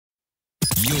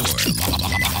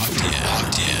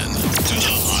locked in to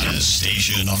the hottest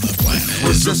station on the planet.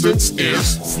 Resistance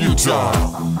is futile.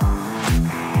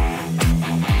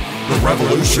 The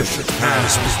revolution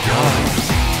has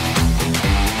begun.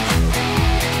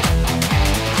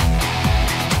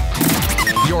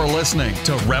 You're listening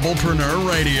to Rebelpreneur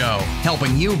Radio,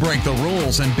 helping you break the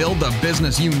rules and build the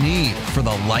business you need for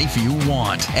the life you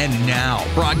want. And now,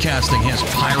 broadcasting his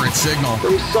pirate signal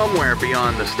from somewhere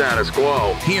beyond the status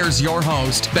quo, here's your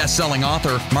host, best-selling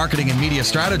author, marketing and media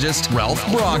strategist, Ralph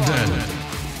Brogden.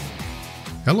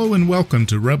 Hello and welcome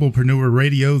to Rebelpreneur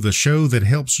Radio, the show that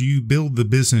helps you build the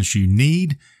business you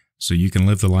need so you can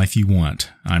live the life you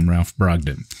want. I'm Ralph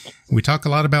Brogden. We talk a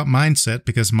lot about mindset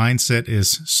because mindset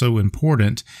is so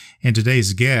important, and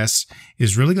today's guest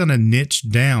is really going to niche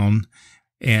down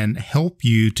and help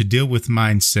you to deal with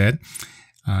mindset.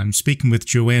 I'm speaking with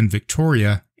Joanne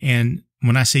Victoria, and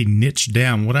when I say niche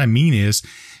down, what I mean is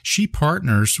she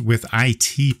partners with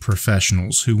IT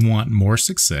professionals who want more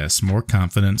success, more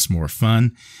confidence, more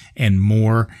fun, and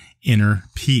more inner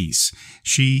peace.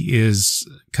 She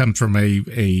comes from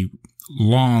a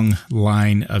long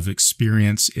line of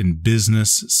experience in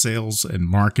business, sales and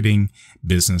marketing,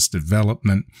 business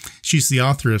development. She's the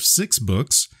author of 6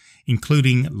 books,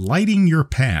 including Lighting Your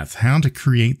Path, How to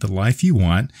Create the Life You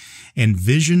Want, and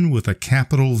Vision with a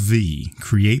capital V,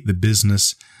 Create the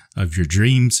Business of Your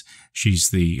Dreams. She's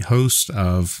the host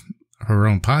of her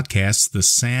own podcast, the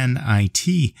SAN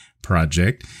IT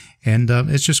Project, and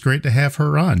it's just great to have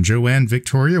her on. Joanne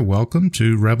Victoria, welcome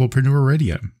to Rebelpreneur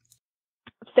Radio.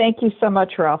 Thank you so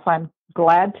much, Ralph. I'm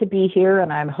glad to be here,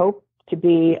 and I hope to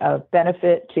be of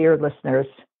benefit to your listeners.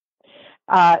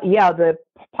 The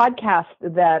podcast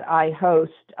that I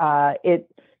host,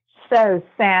 it says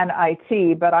SAN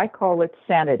IT, but I call it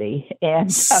Sanity, and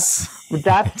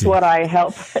that's what I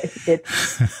help.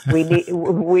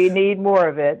 We need more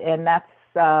of it, and that's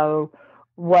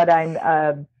what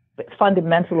I'm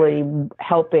fundamentally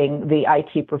helping the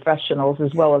IT professionals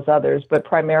as well as others, but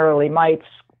primarily my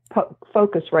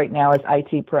focus right now is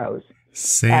IT pros.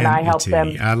 Sanity. And I help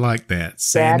them. I like that.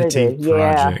 Sanity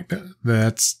Project.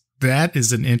 Yeah. That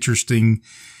is an interesting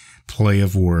play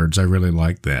of words. I really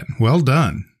like that. Well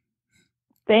done.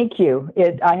 Thank you.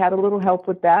 I had a little help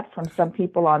with that from some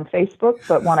people on Facebook,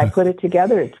 but when I put it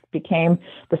together, it became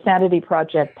the Sanity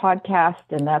Project podcast,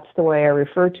 and that's the way I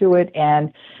refer to it.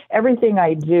 And everything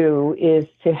I do is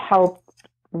to help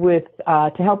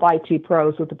IT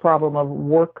pros with the problem of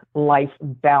work-life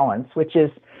balance, which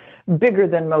is bigger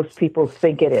than most people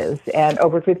think it is. And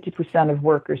over 50% of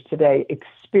workers today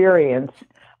experience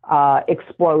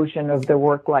explosion of their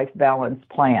work-life balance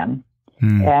plan.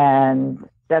 And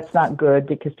that's not good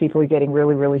because people are getting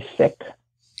really, really sick.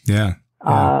 Yeah.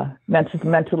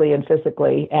 Mentally and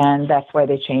physically. And that's why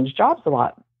they change jobs a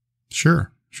lot.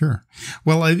 Sure.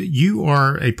 Well, you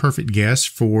are a perfect guest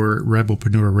for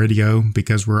Rebelpreneur Radio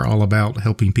because we're all about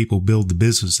helping people build the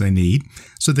business they need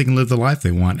so they can live the life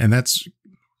they want. And that's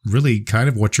really kind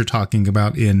of what you're talking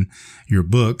about in your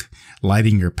book,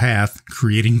 Lighting Your Path,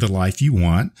 Creating the Life You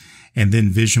Want, and then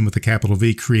Vision with a capital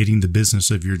V, Creating the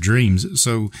Business of Your Dreams.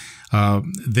 So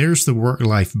there's the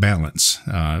work-life balance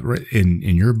in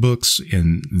your books,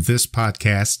 in this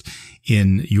podcast,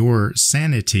 in your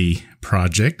Sanity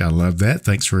Project. I love that.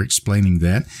 Thanks for explaining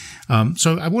that.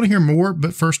 So I want to hear more,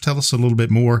 but first tell us a little bit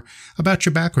more about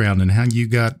your background and how you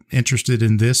got interested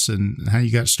in this and how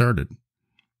you got started.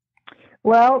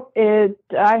 Well,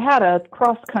 I had a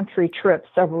cross-country trip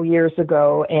several years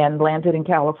ago and landed in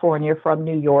California from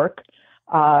New York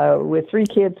with 3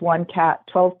 kids, 1 cat,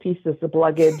 12 pieces of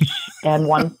luggage, and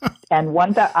I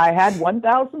had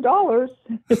 $1,000.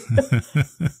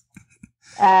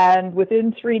 And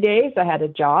within 3 days, I had a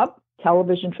job,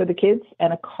 television for the kids,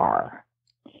 and a car.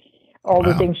 All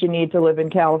the things you need to live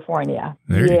in California.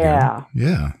 There you go.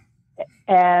 Yeah.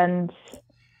 And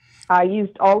I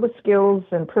used all the skills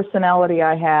and personality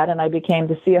I had, and I became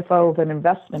the CFO of an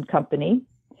investment company.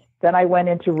 Then I went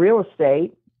into real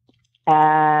estate,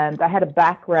 and I had a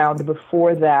background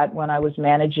before that when I was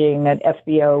managing an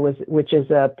FBO, which is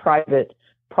a private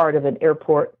part of an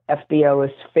airport. FBO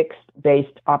is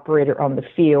fixed-based operator on the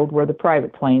field where the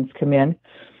private planes come in.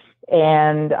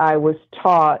 And I was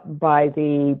taught by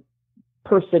the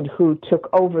person who took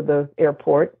over the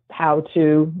airport how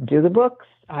to do the books.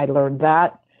 I learned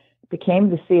that. Became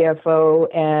the CFO,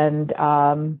 and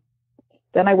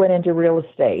then I went into real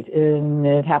estate, and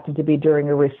it happened to be during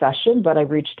a recession, but I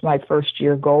reached my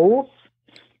first-year goals.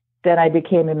 Then I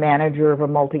became a manager of a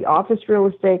multi-office real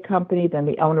estate company, then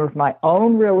the owner of my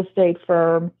own real estate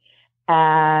firm,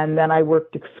 and then I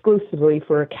worked exclusively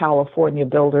for a California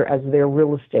builder as their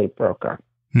real estate broker.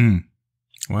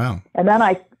 Wow. And then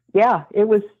I Yeah, it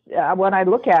was. When I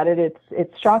look at it,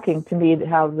 it's shocking to me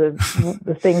how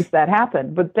the things that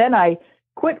happened. But then I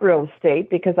quit real estate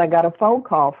because I got a phone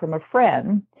call from a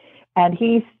friend, and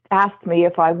he asked me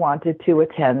if I wanted to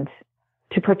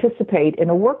participate in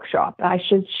a workshop. I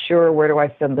said, sure. Where do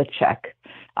I send the check?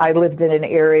 I lived in an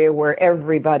area where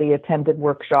everybody attended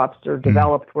workshops or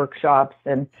developed workshops,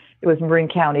 and it was Marin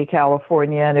County,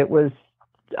 California, and it was,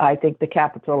 I think, the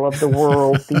capital of the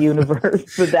world, the universe,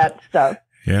 for that stuff.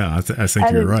 Yeah, I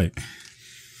think you're right.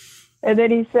 And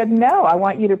then he said, no, I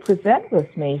want you to present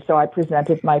with me. So I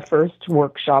presented my first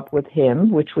workshop with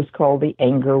him, which was called the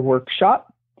Anger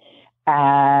Workshop.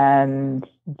 And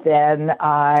then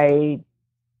I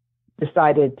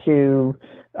decided to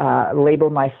label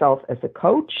myself as a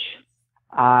coach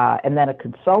and then a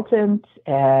consultant.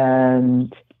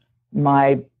 And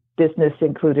my business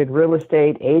included real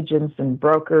estate agents and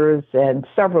brokers and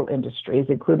several industries,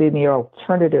 including the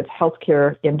alternative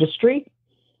healthcare industry.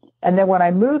 And then when I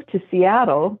moved to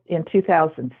Seattle in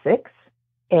 2006,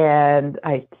 and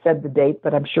I said the date,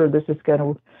 but I'm sure this is going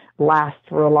to last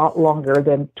for a lot longer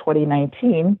than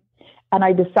 2019, and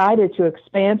I decided to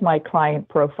expand my client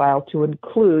profile to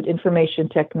include information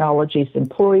technologies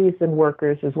employees and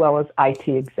workers, as well as IT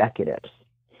executives.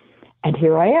 And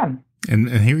here I am. And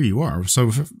here you are.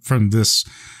 So from this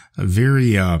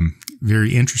very,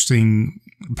 very interesting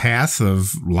path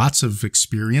of lots of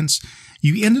experience,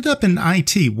 you ended up in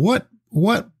IT. What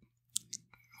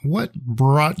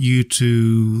brought you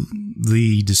to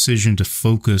the decision to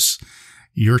focus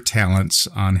your talents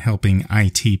on helping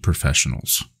IT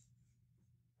professionals?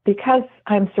 Because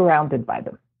I'm surrounded by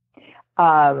them.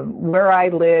 Where I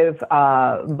live,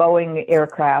 Boeing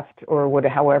aircraft, or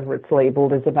however it's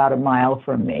labeled, is about a mile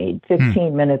from me.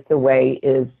 15 minutes away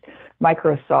is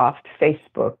Microsoft,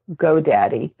 Facebook,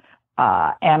 GoDaddy,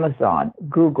 Amazon,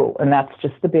 Google, and that's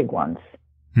just the big ones.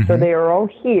 Mm-hmm. So they are all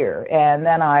here. And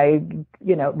then I,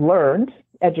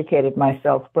 educated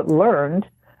myself, but learned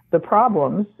the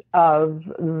problems of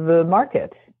the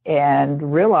market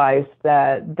and realized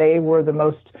that they were the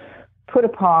most put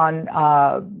upon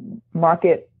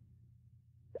market,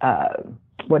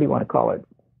 what do you want to call it?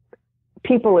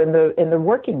 People in the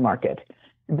working market.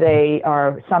 They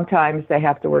sometimes they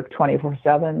have to work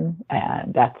 24/7,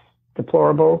 and that's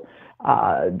deplorable.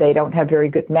 They don't have very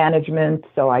good management,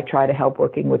 so I try to help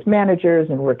working with managers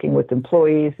and working with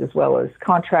employees as well as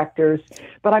contractors,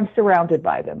 but I'm surrounded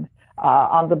by them.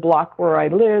 On the block where I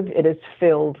live, it is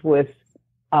filled with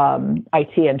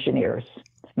IT engineers.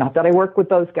 Not that I work with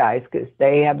those guys because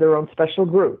they have their own special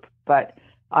group, but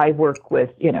I work with,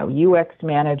 UX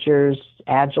managers,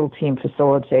 agile team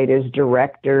facilitators,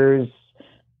 directors,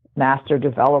 master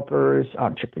developers,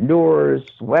 entrepreneurs,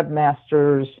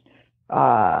 webmasters.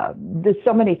 There's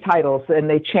so many titles and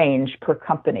they change per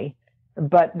company,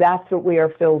 but that's what we are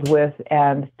filled with.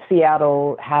 And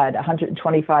Seattle had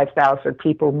 125,000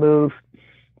 people move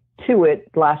to it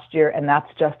last year, and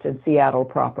that's just in Seattle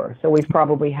proper. So we've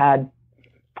probably had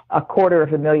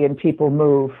 250,000 people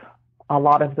move, a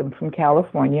lot of them from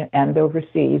California and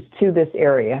overseas, to this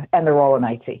area, and they're all in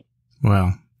IT.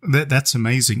 Wow, that's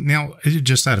amazing. Now,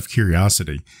 just out of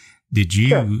curiosity, did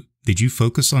you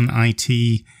focus on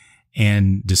IT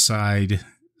and decide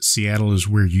Seattle is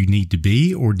where you need to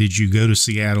be, or did you go to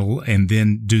Seattle and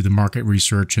then do the market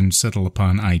research and settle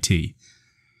upon IT?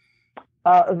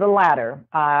 The latter.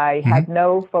 I had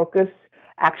no focus.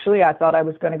 Actually, I thought I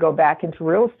was going to go back into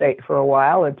real estate for a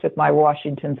while and took my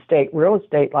Washington State real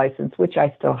estate license, which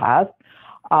I still have.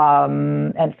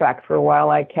 In fact, for a while,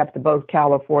 I kept both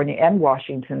California and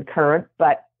Washington current,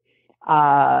 but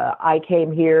I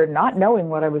came here not knowing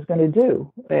what I was going to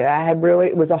do.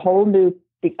 It was a whole new,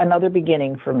 another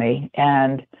beginning for me,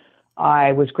 and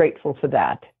I was grateful for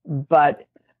that. But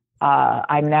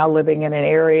I'm now living in an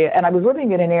area, and I was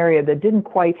living in an area that didn't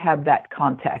quite have that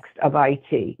context of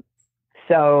IT.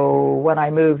 So when I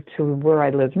moved to where I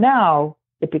live now,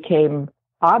 it became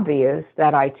obvious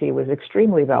that IT was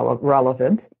extremely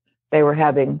relevant. They were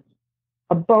having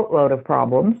a boatload of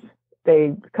problems.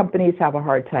 Companies have a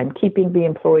hard time keeping the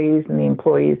employees, and the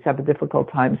employees have a difficult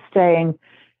time staying,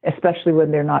 especially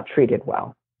when they're not treated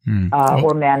well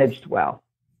or managed well.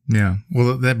 Yeah.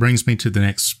 Well, that brings me to the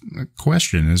next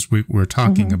question is we're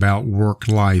talking about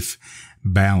work-life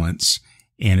balance,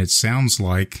 and it sounds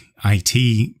like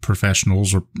IT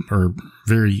professionals are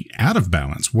very out of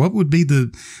balance. What's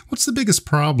the biggest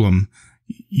problem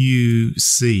you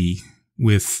see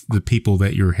with the people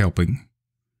that you're helping?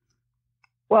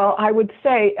 Well, I would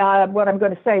say what I'm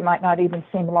going to say might not even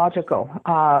seem logical,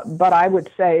 but I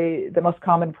would say the most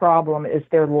common problem is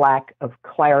their lack of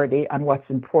clarity on what's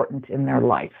important in their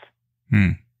life.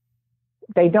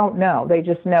 they don't know. They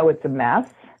just know it's a mess,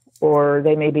 or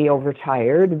they may be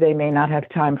overtired. They may not have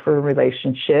time for a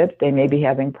relationship. They may be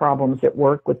having problems at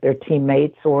work with their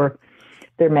teammates or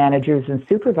their managers and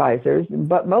supervisors,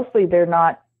 but mostly they're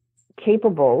not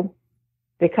capable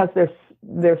because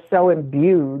they're so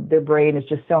imbued, their brain is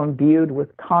just so imbued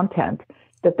with content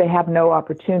that they have no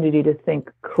opportunity to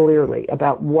think clearly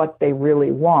about what they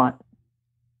really want,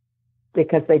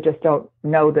 because they just don't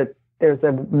know that there's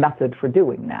a method for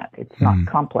doing that. It's not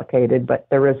complicated, but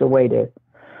there is a way to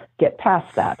get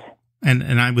past that.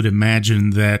 And I would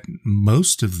imagine that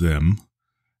most of them,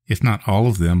 if not all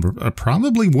of them, are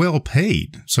probably well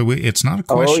paid. So it's not a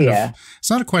question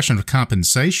it's not a question of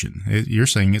compensation. You're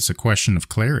saying it's a question of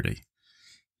clarity.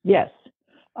 Yes.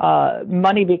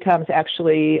 Money becomes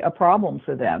actually a problem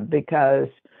for them because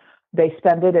they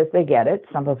spend it as they get it.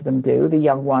 Some of them do, the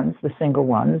young ones, the single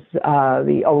ones,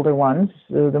 the older ones,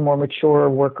 the more mature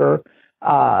worker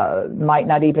might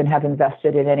not even have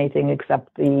invested in anything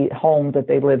except the home that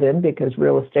they live in, because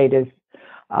real estate is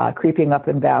creeping up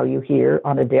in value here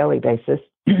on a daily basis.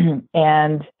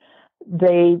 And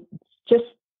they just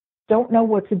don't know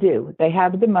what to do. They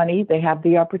have the money, they have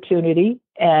the opportunity,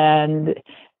 and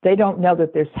they don't know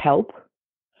that there's help.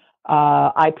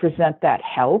 I present that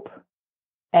help,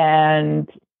 and,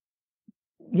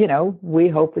 we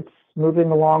hope it's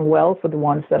moving along well for the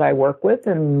ones that I work with,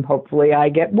 and hopefully I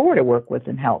get more to work with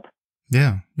and help.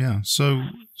 Yeah. So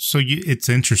it's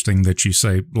interesting that you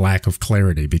say lack of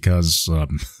clarity, because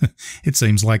it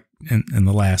seems like in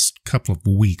the last couple of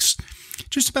weeks,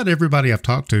 just about everybody I've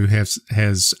talked to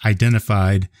has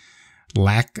identified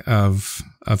lack of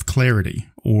clarity,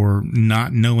 or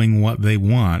not knowing what they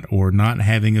want, or not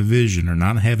having a vision, or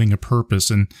not having a purpose.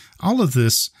 And all of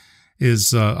this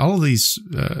is all of these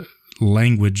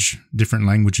different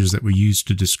languages that we use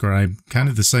to describe kind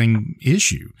of the same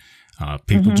issue.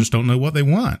 People just don't know what they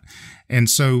want. And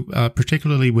so,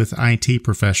 particularly with IT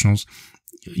professionals,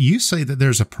 you say that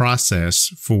there's a process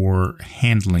for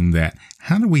handling that.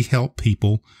 How do we help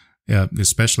people,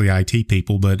 especially IT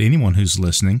people, but anyone who's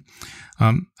listening?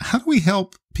 How do we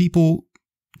help people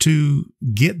to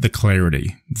get the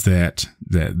clarity that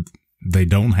they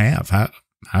don't have?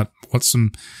 What's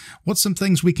some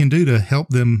things we can do to help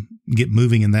them get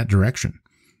moving in that direction?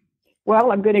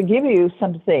 Well, I'm going to give you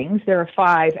some things. There are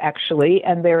 5 actually,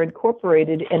 and they're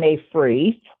incorporated in a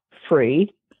free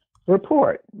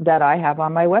report that I have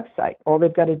on my website. All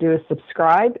they've got to do is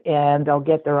subscribe, and they'll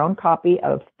get their own copy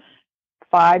of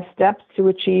 5 steps to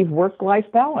achieve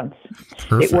work-life balance.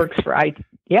 Perfect. It works for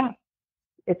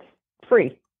it's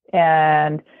free,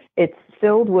 and it's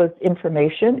filled with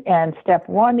information. And step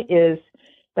 1 is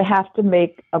they have to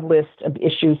make a list of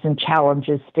issues and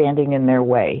challenges standing in their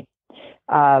way.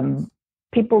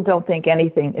 People don't think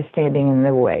anything is standing in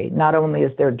their way. Not only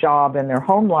is their job and their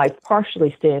home life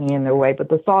partially standing in their way, but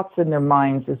the thoughts in their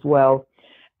minds as well,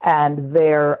 and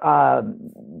their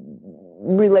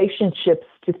relationships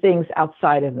to things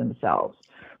outside of themselves.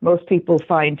 Most people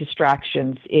find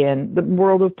distractions in the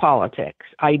world of politics.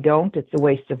 I don't. It's a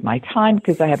waste of my time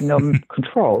because I have no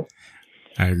control.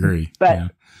 I agree.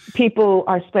 But people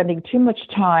are spending too much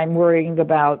time worrying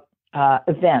about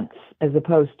events as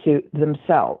opposed to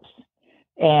themselves.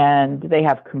 And they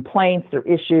have complaints or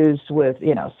issues with,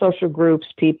 social groups,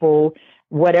 people,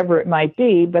 whatever it might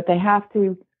be, but they have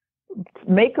to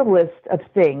make a list of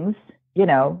things,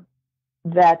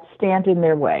 that stand in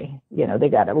their way. They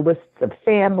got a list of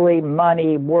family,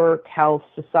 money, work, health,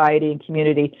 society, and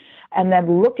community, and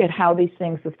then look at how these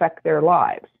things affect their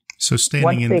lives. So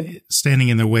standing in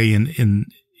the way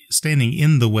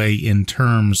in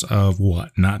terms of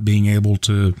what? Not being able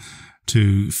to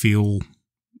feel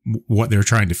what they're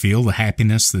trying to feel, the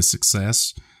happiness, the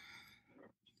success?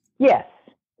 What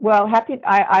Well,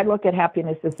 I look at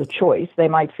happiness as a choice. They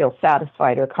might feel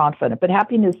satisfied or confident, but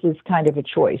happiness is kind of a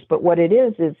choice. But what it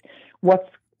is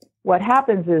what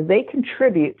happens is they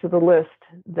contribute to the list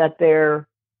that they're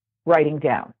writing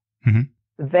down. Mm-hmm.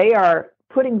 They are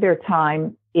putting their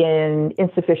time in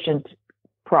insufficient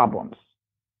problems,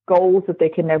 goals that they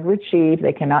can never achieve.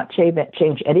 They cannot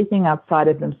change anything outside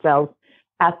of themselves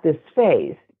at this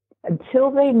phase until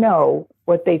they know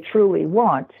what they truly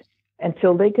want,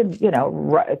 until they can,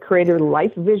 create a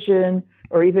life vision,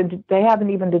 or even they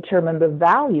haven't even determined the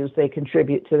values they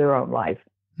contribute to their own life.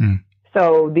 Mm.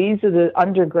 So these are the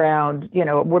underground,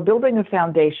 we're building a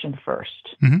foundation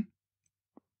first. Mm-hmm.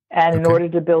 And in order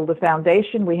to build a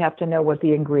foundation, we have to know what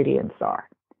the ingredients are.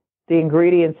 The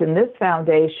ingredients in this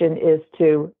foundation is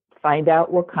to find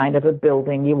out what kind of a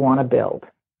building you want to build,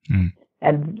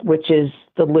 and which is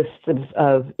the list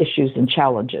of issues and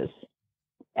challenges.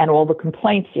 and all the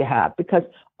complaints you have, because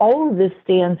all of this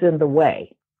stands in the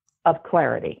way of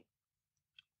clarity.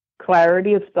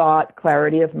 Clarity of thought,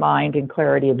 clarity of mind, and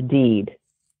clarity of deed.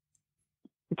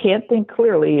 You can't think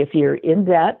clearly if you're in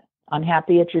debt,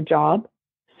 unhappy at your job,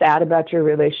 sad about your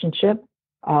relationship,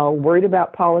 worried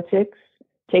about politics,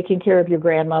 taking care of your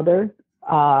grandmother,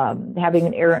 having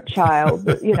an errant child,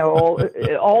 all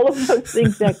of those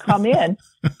things that come in.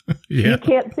 You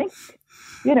can't think,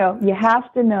 you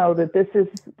have to know that this is,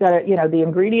 the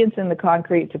ingredients in the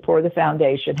concrete to pour the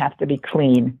foundation have to be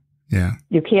clean. Yeah.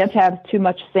 You can't have too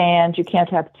much sand. You can't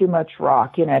have too much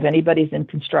rock. If anybody's in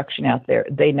construction out there,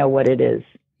 they know what it is.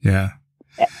 Yeah.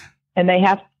 And they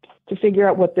have to figure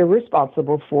out what they're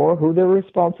responsible for, who they're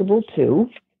responsible to.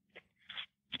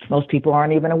 Most people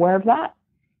aren't even aware of that.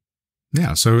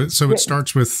 Yeah. So it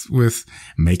starts with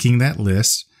making that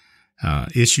list,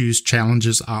 issues,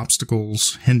 challenges,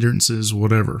 obstacles, hindrances,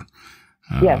 whatever.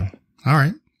 Yes. All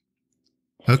right.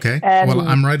 Okay. Well,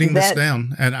 I'm writing this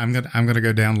down, and I'm gonna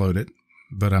go download it,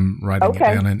 but I'm writing it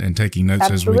down and taking notes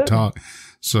as we talk.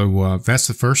 So that's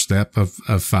the first step of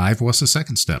 5. What's the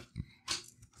second step?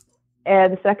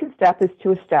 And the second step is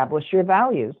to establish your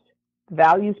values.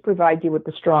 Values provide you with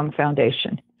a strong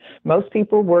foundation. Most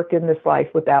people work in this life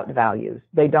without values.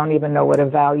 They don't even know what a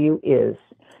value is.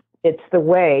 It's the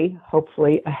way,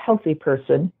 hopefully, a healthy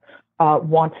person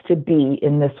wants to be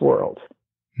in this world.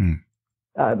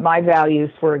 My values,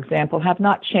 for example, have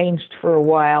not changed for a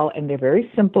while, and they're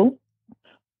very simple.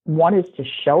 One is to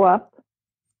show up.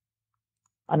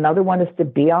 Another one is to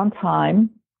be on time.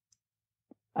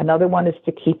 Another one is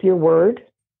to keep your word.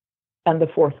 And the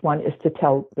fourth one is to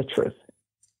tell the truth.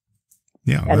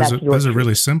 Yeah, those are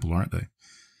really simple, aren't they?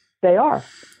 They are.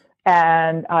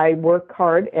 And I work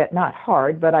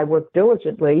I work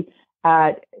diligently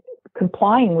at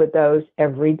complying with those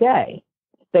every day.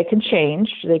 They can change.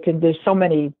 There's so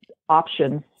many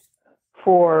options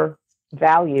for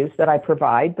values that I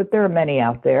provide, but there are many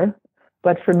out there.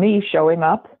 But for me, showing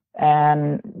up,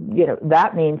 and,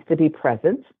 that means to be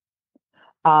present,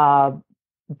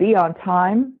 be on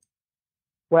time.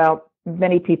 Well,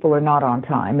 many people are not on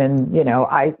time. And,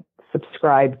 I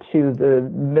subscribe to the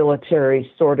military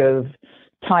sort of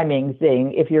timing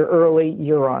thing. If you're early,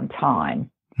 you're on time.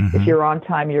 Mm-hmm. If you're on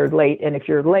time, you're late. And if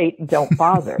you're late, don't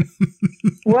bother.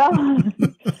 Well,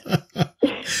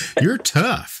 you're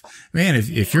tough, man.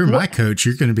 If you're my coach,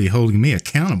 you're going to be holding me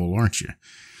accountable, aren't you?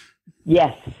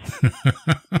 Yes.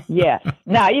 Yes.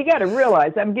 Now you got to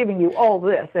realize I'm giving you all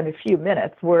this in a few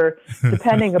minutes, where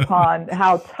depending upon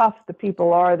how tough the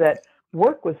people are that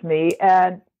work with me,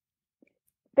 and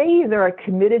they either are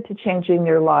committed to changing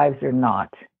their lives or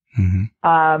not. Mm-hmm.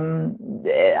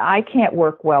 I can't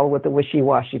work well with a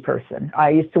wishy-washy person. I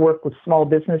used to work with small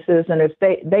businesses, and if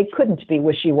they couldn't be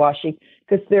wishy-washy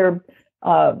because their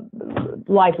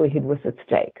livelihood was at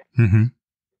stake. Mm-hmm.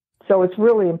 So it's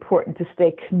really important to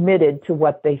stay committed to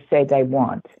what they say they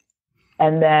want.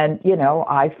 And then,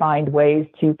 I find ways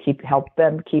to help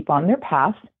them keep on their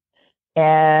path.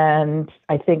 And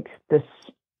I think this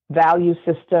value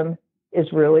system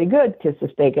is really good, because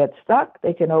if they get stuck,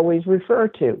 they can always refer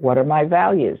to, what are my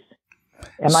values?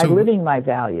 Am I living my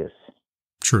values?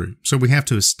 True. So we have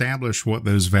to establish what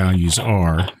those values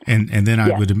are, and then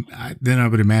I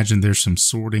would imagine there's some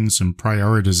sorting, some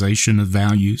prioritization of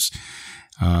values,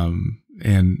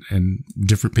 and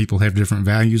different people have different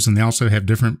values, and they also have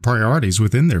different priorities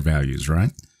within their values,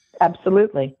 right?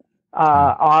 Absolutely.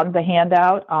 On the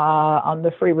handout, on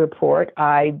the free report,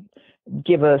 I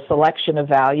give a selection of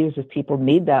values if people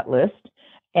need that list.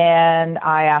 And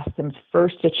I ask them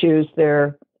first to choose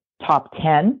their top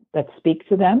 10 that speak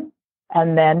to them,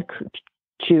 and then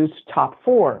choose top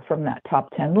 4 from that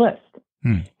top 10 list.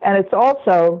 And it's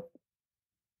also,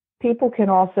 people can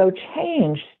also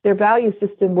change. Their value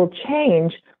system will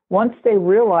change once they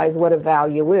realize what a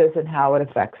value is and how it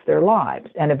affects their lives.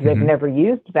 And if they've never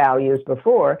used values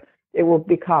before, it will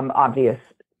become obvious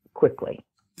quickly.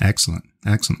 Excellent.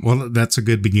 Well, that's a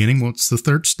good beginning. What's the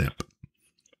third step?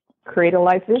 Create a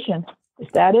life vision. Is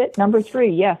that it? Number 3,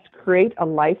 yes, create a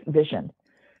life vision.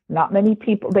 Not many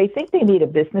people, they think they need a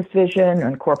business vision,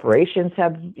 and corporations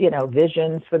have,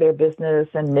 visions for their business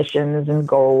and missions and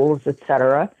goals,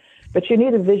 etc. But you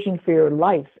need a vision for your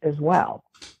life as well.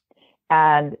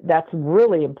 And that's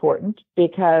really important,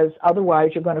 because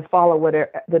otherwise you're going to follow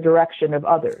the direction of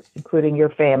others, including your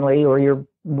family or your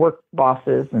work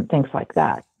bosses and things like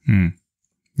that.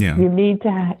 Yeah. You need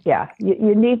to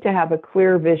you need to have a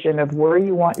clear vision of where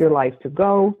you want your life to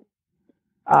go,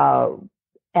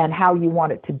 and how you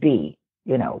want it to be.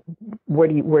 Where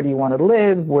do you want to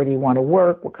live? Where do you want to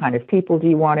work? What kind of people do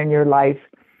you want in your life?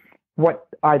 what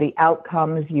are the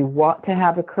outcomes you want to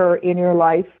have occur in your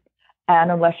life.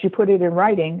 And unless you put it in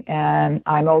writing, and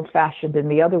I'm old-fashioned in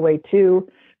the other way too,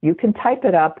 you can type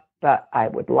it up, but I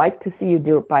would like to see you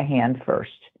do it by hand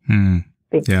first.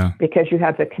 Yeah. Because you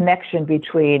have the connection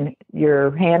between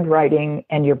your handwriting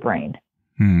and your brain.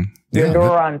 Your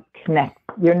neurons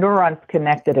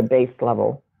connect at a base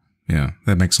level. Yeah,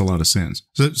 that makes a lot of sense.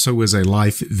 So is a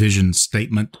life vision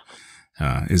statement,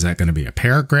 is that going to be a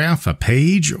paragraph, a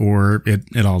page, or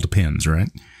it all depends, right?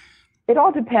 It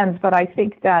all depends, but I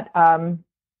think that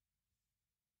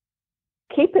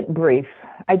keep it brief.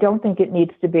 I don't think it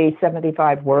needs to be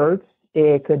 75 words.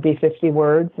 It could be 50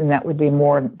 words, and that would be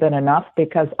more than enough,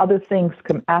 because other things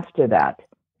come after that.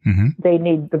 They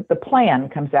need the plan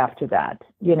comes after that.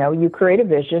 You know, you create a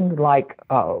vision like,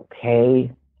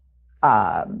 okay,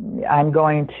 I'm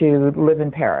going to live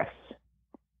in Paris.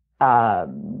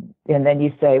 And then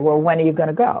you say, well, when are you going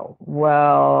to go?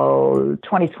 Well,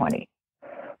 2020.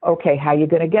 Okay, how are you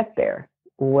going to get there?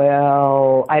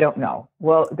 Well, I don't know.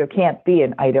 Well, there can't be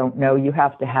an I don't know. You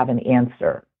have to have an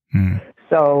answer.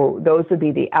 So those would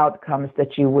be the outcomes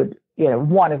that you would, you know,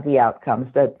 one of the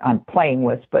outcomes that I'm playing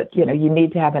with, but, you know, you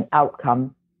need to have an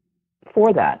outcome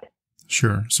for that.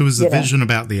 Sure. So is the vision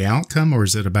about the outcome, or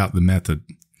is it about the method?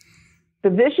 The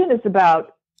vision is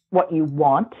about what you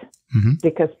want,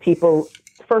 because people,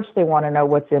 first they want to know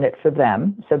what's in it for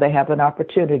them, so they have an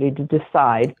opportunity to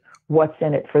decide what's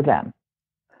in it for them.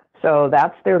 So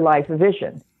that's their life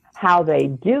vision. How they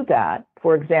do that,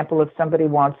 for example, if somebody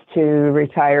wants to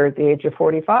retire at the age of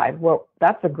 45, well,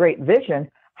 that's a great vision.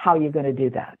 How are you going to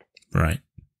do that? Right.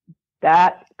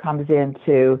 That comes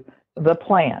into the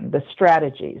plan, the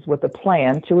strategies with a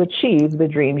plan to achieve the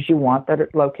dreams you want that are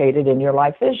located in your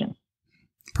life vision.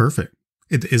 Perfect.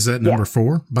 Is that number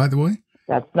 4, by the way?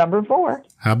 That's number 4.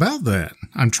 How about that?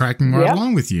 I'm tracking right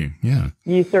along with you. Yeah.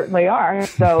 You certainly are.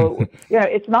 So, you know,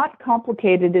 it's not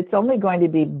complicated. It's only going to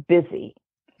be busy.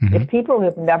 If people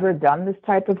have never done this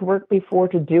type of work before,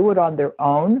 to do it on their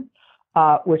own,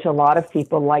 which a lot of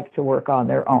people like to work on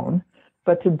their own,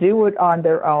 but to do it on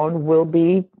their own will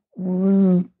be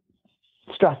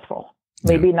stressful.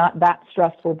 Maybe not that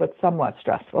stressful, but somewhat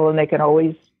stressful. And they can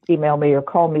always email me or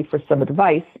call me for some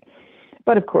advice.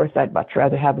 But of course, I'd much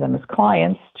rather have them as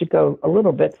clients to go a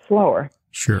little bit slower.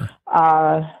 Sure.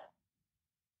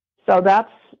 So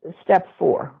that's step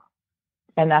 4.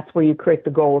 And that's where you create the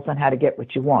goals on how to get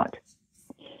what you want.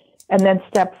 And then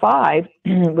step 5,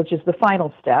 which is the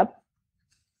final step,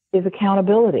 is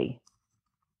accountability.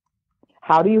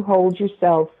 How do you hold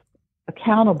yourself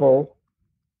accountable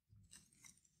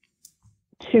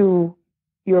to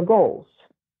your goals?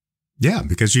 Yeah,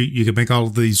 because you can make all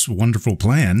of these wonderful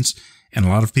plans, and a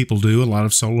lot of people do, a lot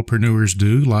of solopreneurs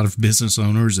do, a lot of business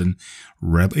owners, and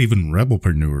even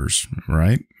rebelpreneurs,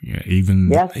 right? Yeah,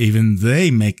 even they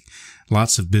make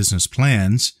lots of business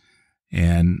plans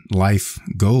and life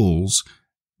goals,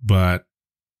 but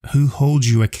who holds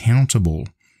you accountable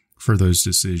for those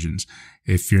decisions?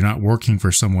 If you're not working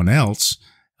for someone else,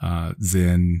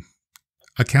 then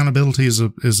accountability is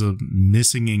a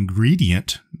missing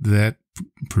ingredient that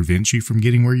prevents you from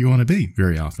getting where you want to be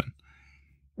very often.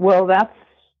 Well, that's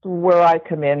where I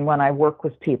come in when I work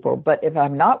with people. But if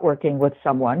I'm not working with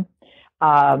someone,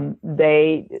 I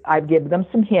give them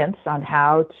some hints on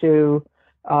how to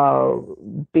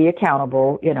be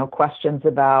accountable, you know, questions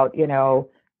about, you know,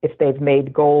 if they've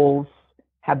made goals,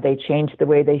 have they changed the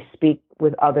way they speak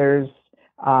with others?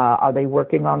 Are they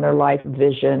working on their life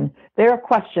vision? There are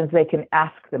questions they can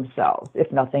ask themselves.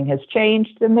 If nothing has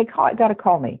changed, then they got to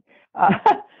call me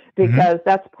because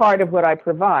that's part of what I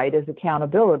provide is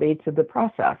accountability to the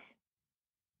process.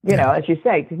 You know, as you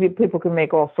say, people can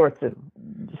make all sorts of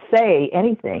say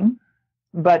anything,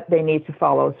 but they need to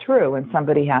follow through, and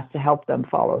somebody has to help them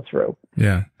follow through.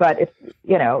 Yeah. But if,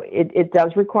 you know, it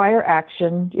does require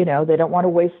action. You know, they don't want to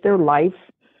waste their life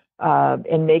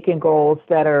in making goals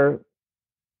that are,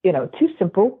 you know, too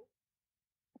simple,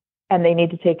 and they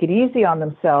need to take it easy on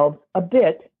themselves a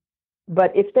bit.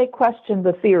 But if they question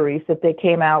the theories that they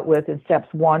came out with in steps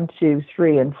 1, 2,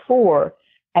 3, and 4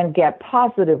 and get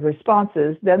positive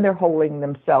responses, then they're holding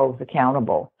themselves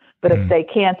accountable. But if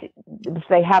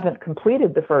they haven't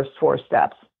completed the first 4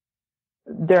 steps,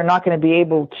 they're not going to be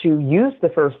able to use the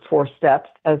first 4 steps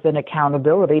as an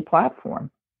accountability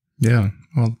platform. Yeah,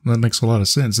 well, that makes a lot of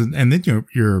sense. And then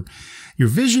your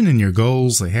vision and your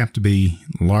goals, they have to be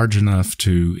large enough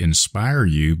to inspire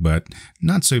you, but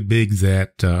not so big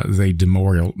that they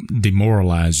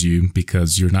demoralize you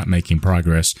because you're not making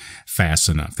progress fast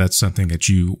enough. That's something that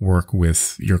you work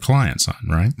with your clients on,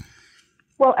 right?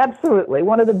 Well, absolutely.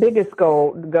 One of the biggest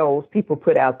goals people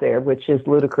put out there, which is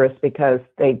ludicrous because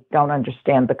they don't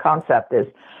understand the concept, is,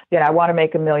 I want to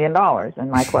make $1 million. And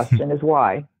my question is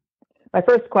why? My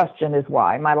first question is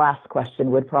why. My last question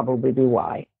would probably be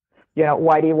why.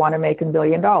 Why do you want to make $1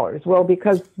 million? Well,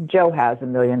 because Joe has $1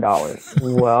 million.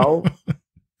 Well,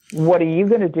 what are you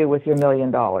going to do with your $1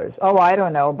 million? Oh, I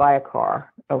don't know, buy a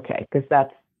car. Okay, because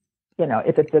that's,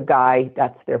 if it's a guy,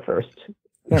 that's their first.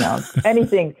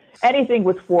 Anything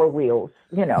with 4 wheels,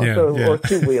 or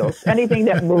 2 wheels, anything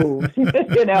that moves,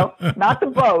 not the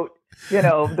boat,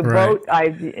 the boat,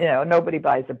 nobody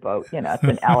buys a boat, it's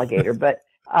an alligator, but,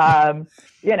 and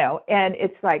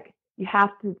it's like, you have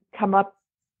to come up,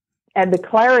 and the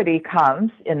clarity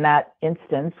comes in that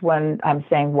instance when I'm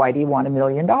saying, why do you want $1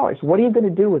 million? What are you going to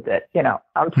do with it?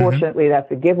 Unfortunately, that's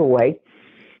a giveaway,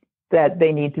 that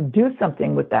they need to do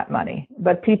something with that money.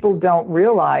 But people don't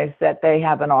realize that they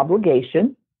have an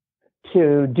obligation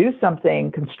to do something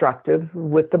constructive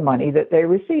with the money that they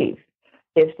receive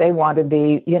if they want to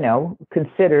be,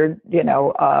 considered,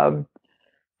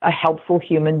 a helpful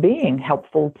human being,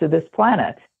 helpful to this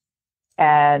planet.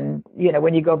 And,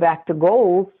 when you go back to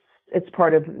goals, it's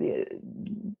part of,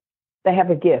 they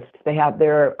have a gift.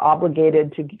 They're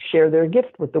obligated to share their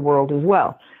gift with the world as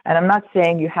well. And I'm not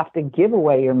saying you have to give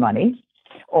away your money,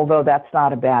 although that's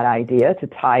not a bad idea, to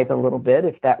tithe a little bit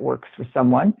if that works for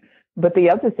someone. But the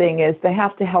other thing is they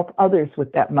have to help others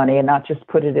with that money and not just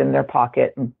put it in their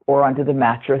pocket or under the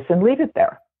mattress and leave it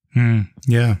there.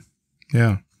 Yeah.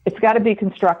 It's got to be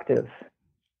constructive.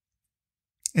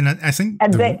 And I think,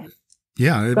 I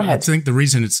think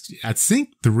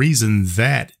the reason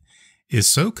that is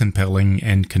so compelling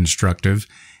and constructive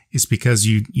is because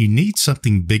you need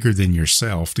something bigger than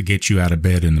yourself to get you out of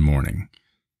bed in the morning.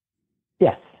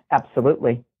 Yes,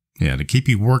 absolutely. Yeah, to keep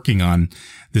you working on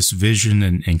this vision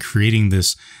and creating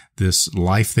this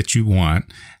life that you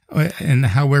want, and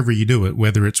however you do it,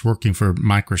 whether it's working for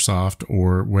Microsoft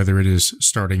or whether it is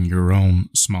starting your own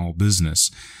small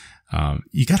business,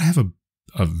 you got to have a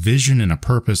vision and a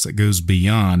purpose that goes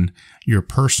beyond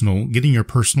getting your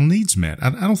personal needs met.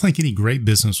 I don't think any great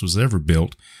business was ever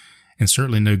built, and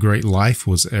certainly no great life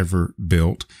was ever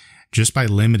built, just by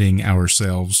limiting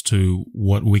ourselves to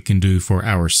what we can do for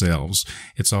ourselves.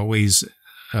 It's always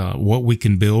what we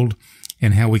can build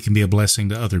and how we can be a blessing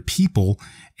to other people.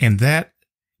 And that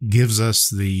gives us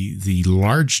the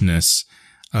largeness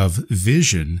of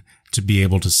vision to be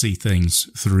able to see things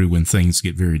through when things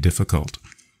get very difficult.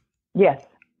 Yes.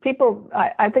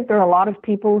 I think there are a lot of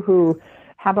people who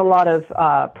have a lot of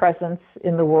presence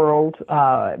in the world,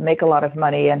 make a lot of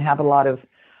money, and have a lot of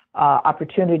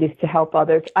opportunities to help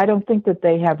others. I don't think that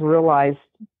they have realized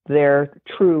their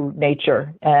true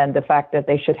nature and the fact that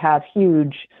they should have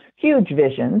huge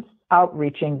visions,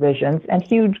 outreaching visions, and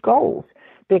huge goals.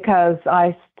 Because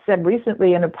I said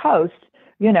recently in a post,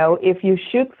 if you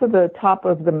shoot for the top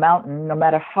of the mountain, no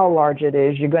matter how large it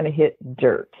is, you're going to hit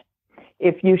dirt.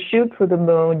 If you shoot for the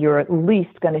moon, you're at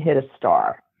least going to hit a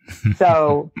star.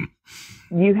 So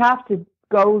you have to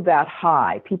go that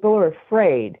high. People are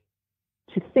afraid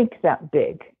to think that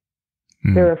big.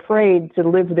 They're afraid to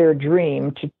live their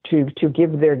dream, to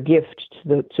give their gift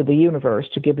to the universe,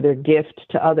 to give their gift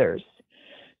to others.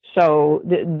 So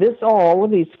all of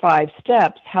these 5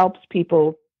 steps helps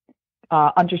people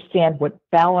understand what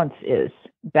balance is,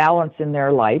 balance in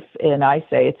their life. And I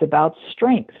say it's about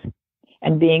strength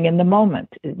and being in the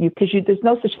moment. Because there's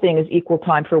no such thing as equal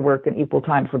time for work and equal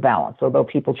time for balance, although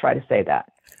people try to say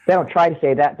that. They don't try to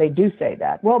say that, they do say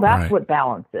that. Well, that's right. What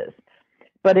balance is.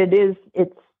 But I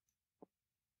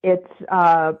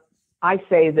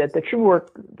say that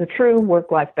the true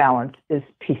work-life balance is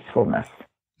peacefulness.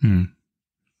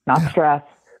 Not stress,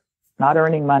 not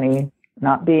earning money,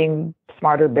 not being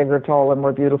smarter, bigger, taller,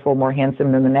 more beautiful, more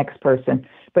handsome than the next person,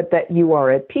 but that you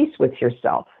are at peace with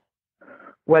yourself.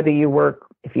 Whether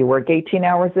if you work 18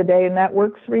 hours a day and that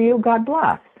works for you, God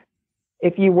bless.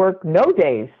 If you work no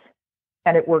days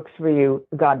and it works for you,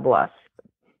 God bless.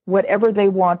 Whatever they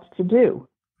want to do.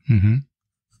 And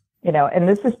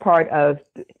this is part of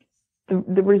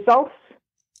the results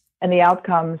and the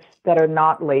outcomes that are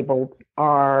not labeled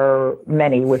are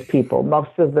many with people.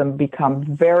 Most of them become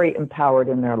very empowered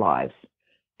in their lives,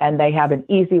 and they have an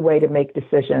easy way to make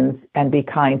decisions and be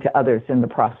kind to others in the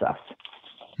process.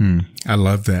 I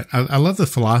love that. I love the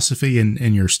philosophy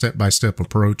and your step-by-step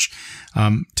approach.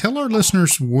 Tell our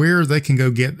listeners where they can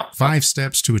go get 5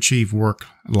 steps to achieve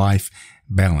work-life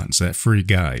balance, that free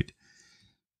guide.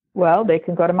 Well, they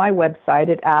can go to my website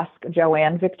at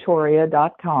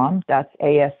askjoannevictoria.com. That's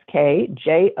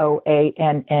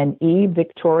AskJoanne,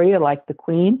 Victoria, like the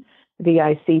Queen,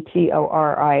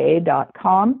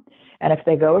 Victoria.com. And if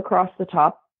they go across the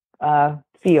top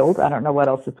field, I don't know what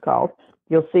else it's called,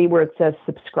 you'll see where it says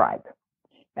subscribe.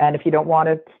 And if you don't want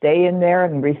to stay in there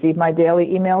and receive my daily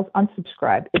emails,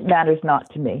 unsubscribe. It matters not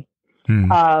to me.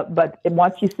 But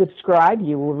once you subscribe,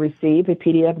 you will receive a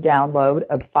PDF download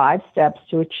of 5 steps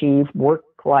to achieve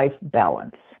work-life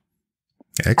balance.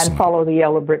 Excellent. And follow the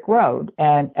yellow brick road.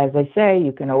 And as I say,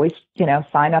 you can always,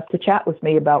 sign up to chat with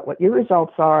me about what your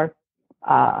results are,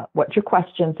 what your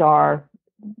questions are.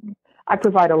 I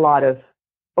provide a lot of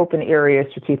open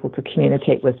areas for people to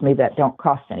communicate with me that don't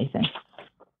cost anything.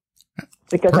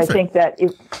 Because Perfect. I think that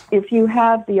if you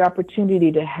have the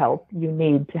opportunity to help, you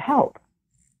need to help.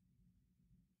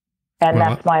 And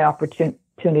that's my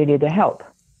opportunity to help.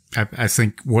 I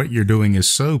think what you're doing is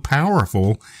so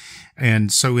powerful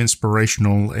and so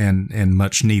inspirational and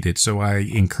much needed. So I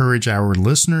encourage our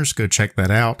listeners, go check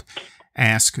that out.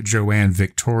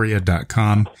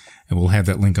 AskJoanneVictoria.com, and we'll have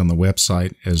that link on the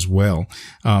website as well.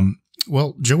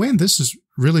 Well, Joanne, this has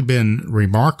really been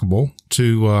remarkable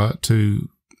to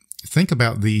think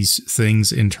about these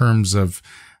things in terms of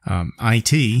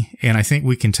IT, and I think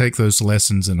we can take those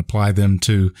lessons and apply them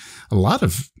to a lot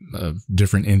of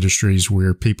different industries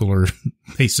where people are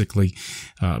basically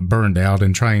burned out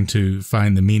and trying to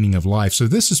find the meaning of life. So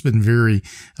this has been very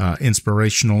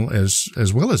inspirational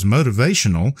as well as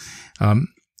motivational.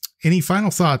 Any final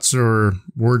thoughts or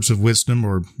words of wisdom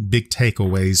or big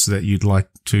takeaways that you'd like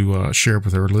to share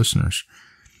with our listeners?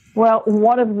 Well,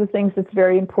 one of the things that's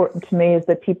very important to me is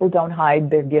that people don't hide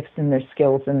their gifts and their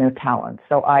skills and their talents.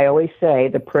 So I always say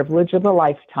the privilege of a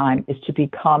lifetime is to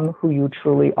become who you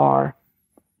truly are.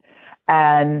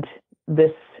 And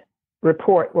this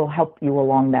report will help you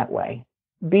along that way.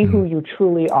 Be who you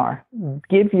truly are.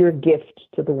 Give your gift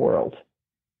to the world.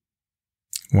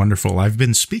 Wonderful. I've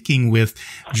been speaking with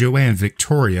Joanne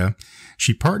Victoria.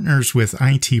 She partners with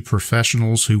IT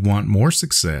professionals who want more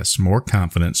success, more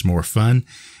confidence, more fun,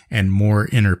 and more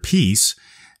inner peace.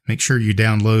 Make sure you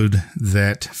download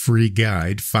that free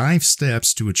guide, 5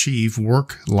 Steps to Achieve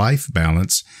Work-Life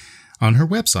Balance, on her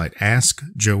website,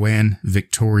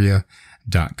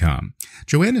 AskJoanneVictoria.com.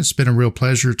 Joanne, it's been a real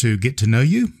pleasure to get to know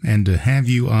you and to have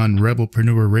you on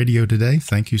Rebelpreneur Radio today.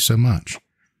 Thank you so much.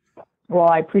 Well,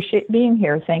 I appreciate being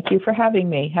here. Thank you for having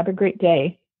me. Have a great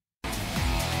day.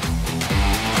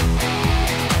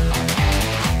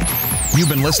 You've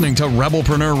been listening to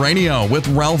Rebelpreneur Radio with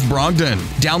Ralph Brogden.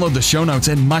 Download the show notes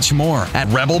and much more at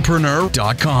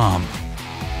Rebelpreneur.com.